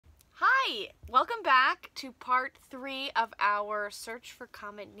Hi! Welcome back to part 3 of our Search for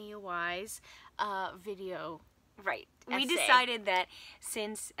Comet NEOWISE video. Right. Essay. We decided that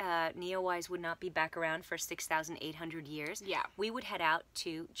since NEOWISE would not be back around for 6,800 years, we would head out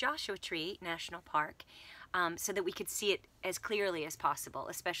to Joshua Tree National Park so that we could see it as clearly as possible,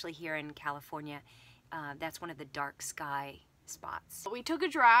 especially here in California. That's one of the dark sky spots. We took a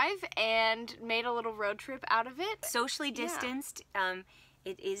drive and made a little road trip out of it. Socially distanced.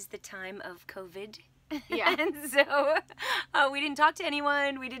 It is the time of COVID. Yeah. And so we didn't talk to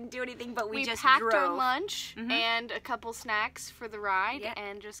anyone, we didn't do anything, but we just packed drove. our lunch and a couple snacks for the ride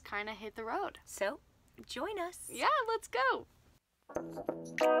and just kind of hit the road. So, join us. Yeah, let's go.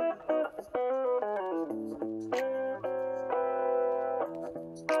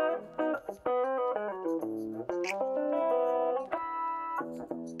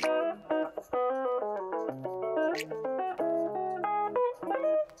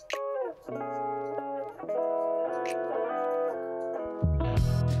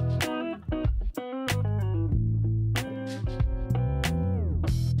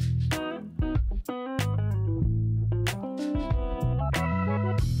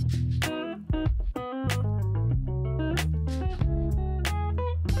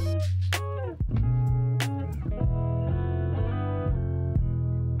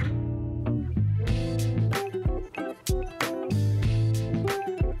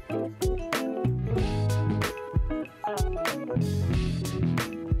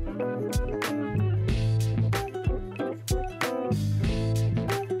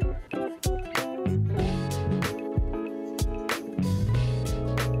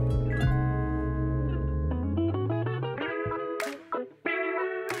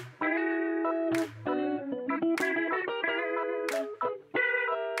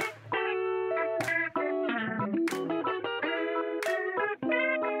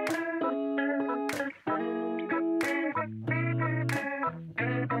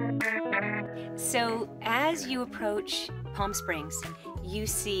 So as you approach Palm Springs, you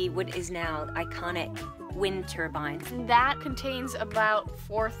see what is now iconic wind turbines. That contains about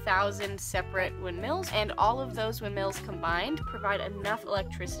 4,000 separate windmills, and all of those windmills combined provide enough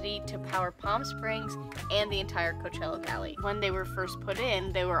electricity to power Palm Springs and the entire Coachella Valley. When they were first put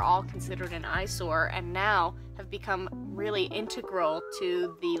in, they were all considered an eyesore and now have become really integral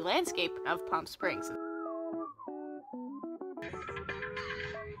to the landscape of Palm Springs.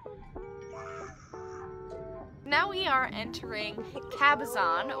 Now we are entering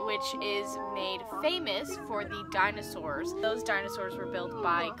Cabazon, which is made famous for the dinosaurs. Those dinosaurs were built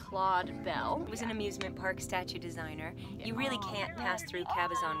by Claude Bell. He was an amusement park statue designer. You really can't pass through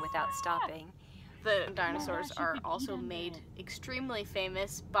Cabazon without stopping. The dinosaurs are also made extremely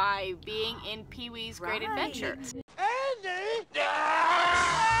famous by being in Pee-wee's Great Adventure. Andy!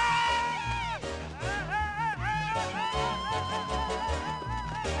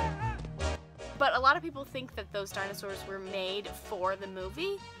 But a lot of people think that those dinosaurs were made for the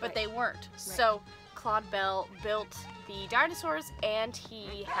movie, but they weren't. So Claude Bell built the dinosaurs, and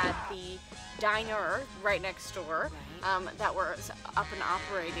he had the diner right next door that was up and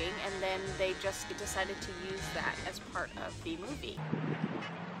operating, and then they just decided to use that as part of the movie.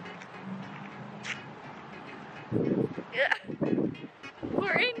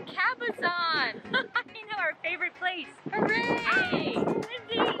 We're in Cabazon! I know, our favorite place. Hooray!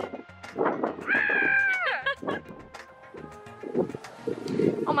 Lindsay!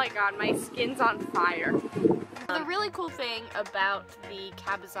 Oh my god, my skin's on fire. The really cool thing about the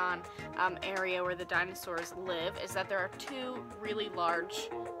Cabazon area where the dinosaurs live is that there are 2 really large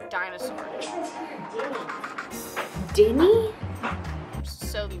dinosaurs. Dinny?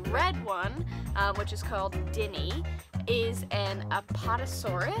 So the red one, which is called Dinny, is an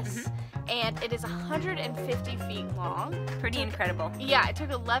Apatosaurus, and it is 150 feet long. Pretty incredible. Yeah, it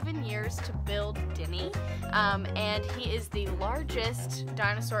took 11 years to build Dinny, and he is the largest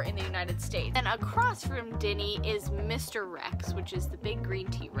dinosaur in the United States. And across from Dinny is Mr. Rex, which is the big green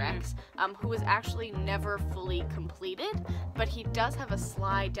T-Rex, who was actually never fully completed, but he does have a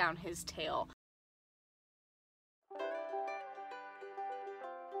slide down his tail.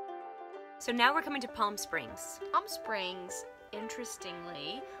 So now we're coming to Palm Springs. Palm Springs,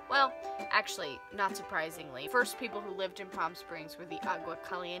 interestingly, well, actually, not surprisingly, first people who lived in Palm Springs were the Agua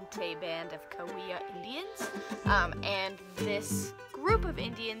Caliente band of Cahuilla Indians, and this group of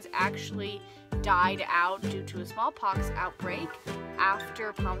Indians actually died out due to a smallpox outbreak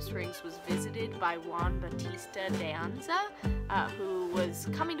after Palm Springs was visited by Juan Bautista de Anza, who was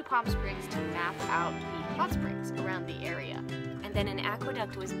coming to Palm Springs to map out the hot springs around the area. And then an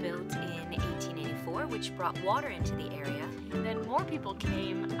aqueduct was built in 1884, which brought water into the area. And then more people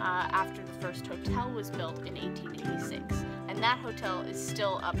came after the first hotel was built in 1886. And that hotel is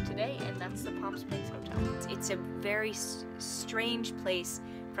still up today, and that's the Palm Springs Hotel. It's a very strange place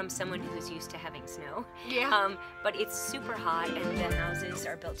from someone who's used to having snow. Yeah. But it's super hot, and the houses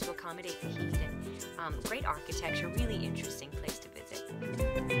are built to accommodate the heat. And great architecture, really interesting place to visit.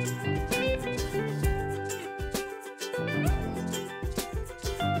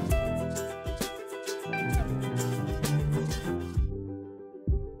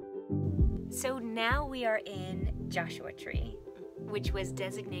 So now we are in Joshua Tree, which was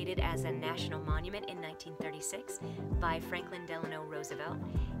designated as a national monument in 1936 by Franklin Delano Roosevelt,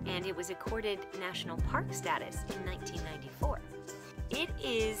 and it was accorded national park status in 1994. It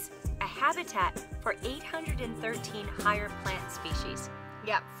is a habitat for 813 higher plant species.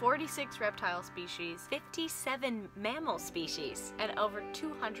 Yeah, 46 reptile species, 57 mammal species, and over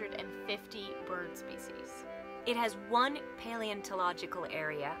 250 bird species. It has one paleontological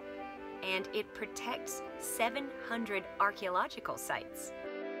area, and it protects 700 archaeological sites.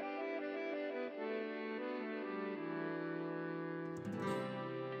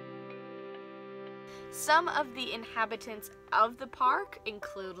 Some of the inhabitants of the park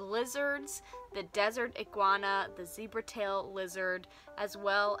include lizards, the desert iguana, the zebra-tail lizard, as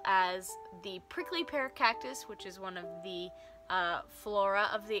well as the prickly pear cactus, which is one of the flora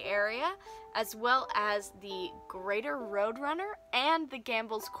of the area, as well as the greater roadrunner and the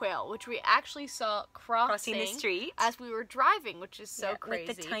Gambel's quail, which we actually saw crossing the street as we were driving, which is so crazy.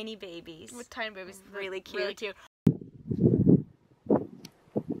 With the tiny babies. With tiny babies. Really cute. Really cute.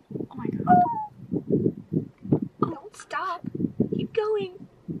 Oh my god. Don't stop. Keep going.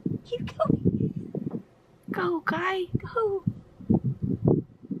 Keep going. Go, guy. Go.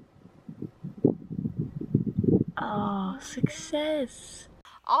 Oh, success.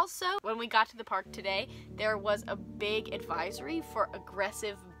 Also, when we got to the park today, there was a big advisory for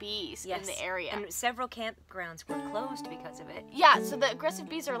aggressive bees in the area. And several campgrounds were closed because of it. Yeah, so the aggressive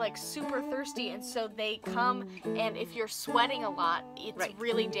bees are like super thirsty, and so they come, and if you're sweating a lot, it's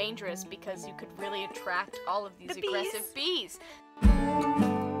really dangerous because you could really attract all of these aggressive bees.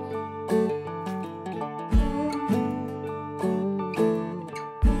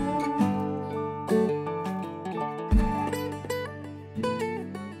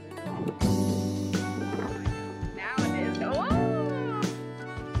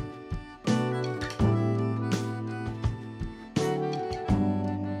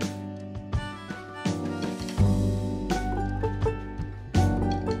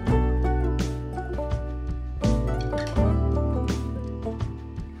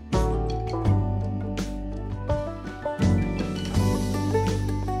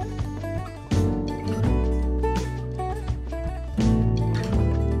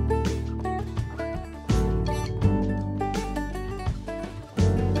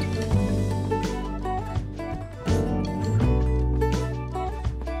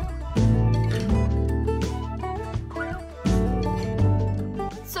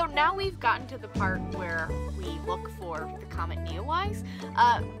 We've gotten to the part where we look for the Comet NEOWISE.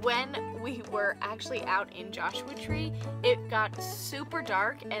 When we were actually out in Joshua Tree, it got super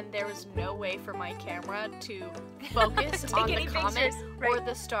dark and there was no way for my camera to focus on the comet or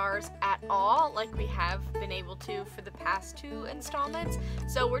the stars at all, like we have been able to for the past 2 installments.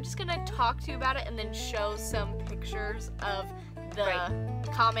 So we're just gonna talk to you about it and then show some pictures of the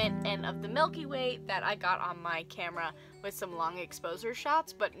comet and of the Milky Way that I got on my camera with some long exposure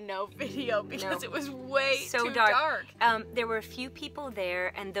shots, but no video because it was way too dark. There were a few people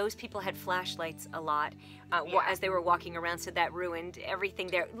there, and those people had flashlights a lot as they were walking around, so that ruined everything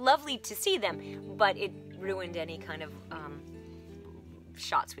there. Lovely to see them, but it ruined any kind of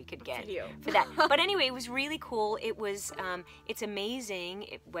shots we could get for that. But anyway, it was really cool. It was, it's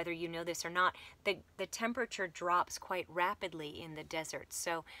amazing, whether you know this or not, the temperature drops quite rapidly in the desert.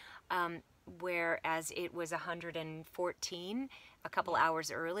 So whereas it was 114 a couple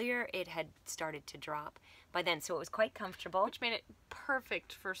hours earlier, it had started to drop by then. So it was quite comfortable. Which made it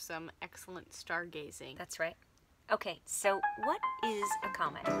perfect for some excellent stargazing. That's right. Okay, so what is a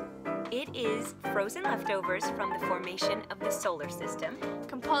comet? It is frozen leftovers from the formation of the solar system,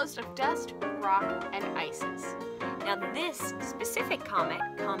 composed of dust, rock, and ices. Now this specific comet,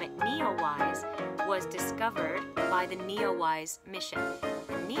 Comet NEOWISE, was discovered by the NEOWISE mission.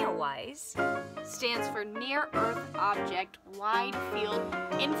 NEOWISE stands for Near Earth Object Wide Field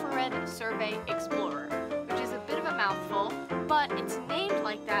Infrared Survey Explorer, which is a bit of a mouthful, but it's named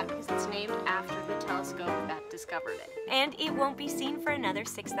like that because it's named after the telescope that discovered discovered it. And it won't be seen for another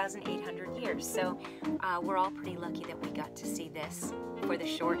 6,800 years. So we're all pretty lucky that we got to see this for the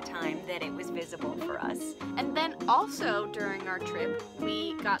short time that it was visible for us. And then also during our trip,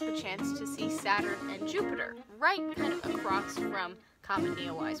 we got the chance to see Saturn and Jupiter right kind of across from Comet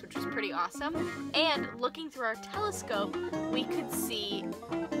NEOWISE, which was pretty awesome. And looking through our telescope, we could see,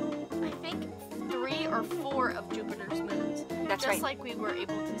 I think, 3 or 4 of Jupiter's moons. That's just right. like we were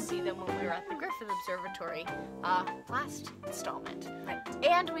able to see them when we were at the Griffith Observatory last installment. Right.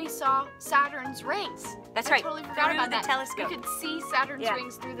 And we saw Saturn's rings. That's I right. totally forgot about that. Telescope. We could see Saturn's Yeah.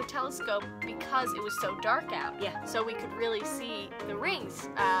 rings through the telescope because it was so dark out. Yeah. So we could really see the rings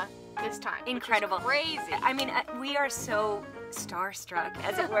this time. Incredible. Which is crazy. I mean, we are so starstruck,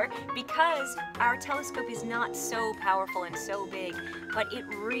 as it were, because our telescope is not so powerful and so big, but it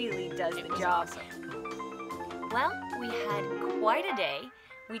really does the job. Awesome. Well, we had quite a day.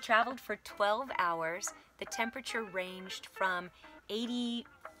 We traveled for 12 hours. The temperature ranged from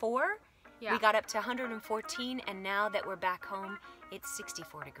 84. Yeah. We got up to 114, and now that we're back home, it's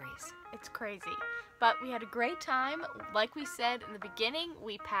 64 degrees. It's crazy. But we had a great time. Like we said in the beginning,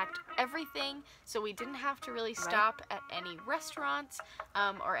 we packed everything, so we didn't have to really stop at any restaurants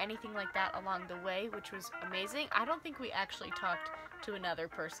or anything like that along the way, which was amazing. I don't think we actually talked to another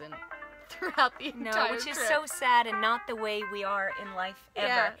person throughout the entire No, which is trip. so sad and not the way we are in life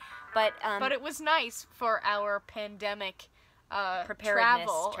ever. Yeah. But it was nice for our pandemic preparedness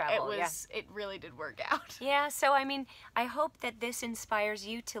travel. yeah. It really did work out. Yeah, so I mean, I hope that this inspires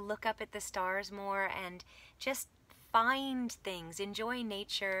you to look up at the stars more and just find things, enjoy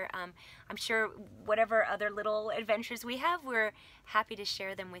nature. I'm sure whatever other little adventures we have, we're happy to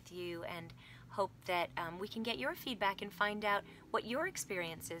share them with you, and hope that we can get your feedback and find out what your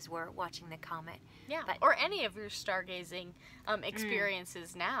experiences were watching the comet. Yeah, or any of your stargazing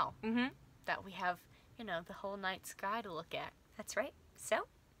experiences now that we have, you know, the whole night sky to look at. That's right. So,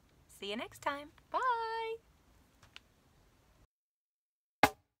 see you next time. Bye!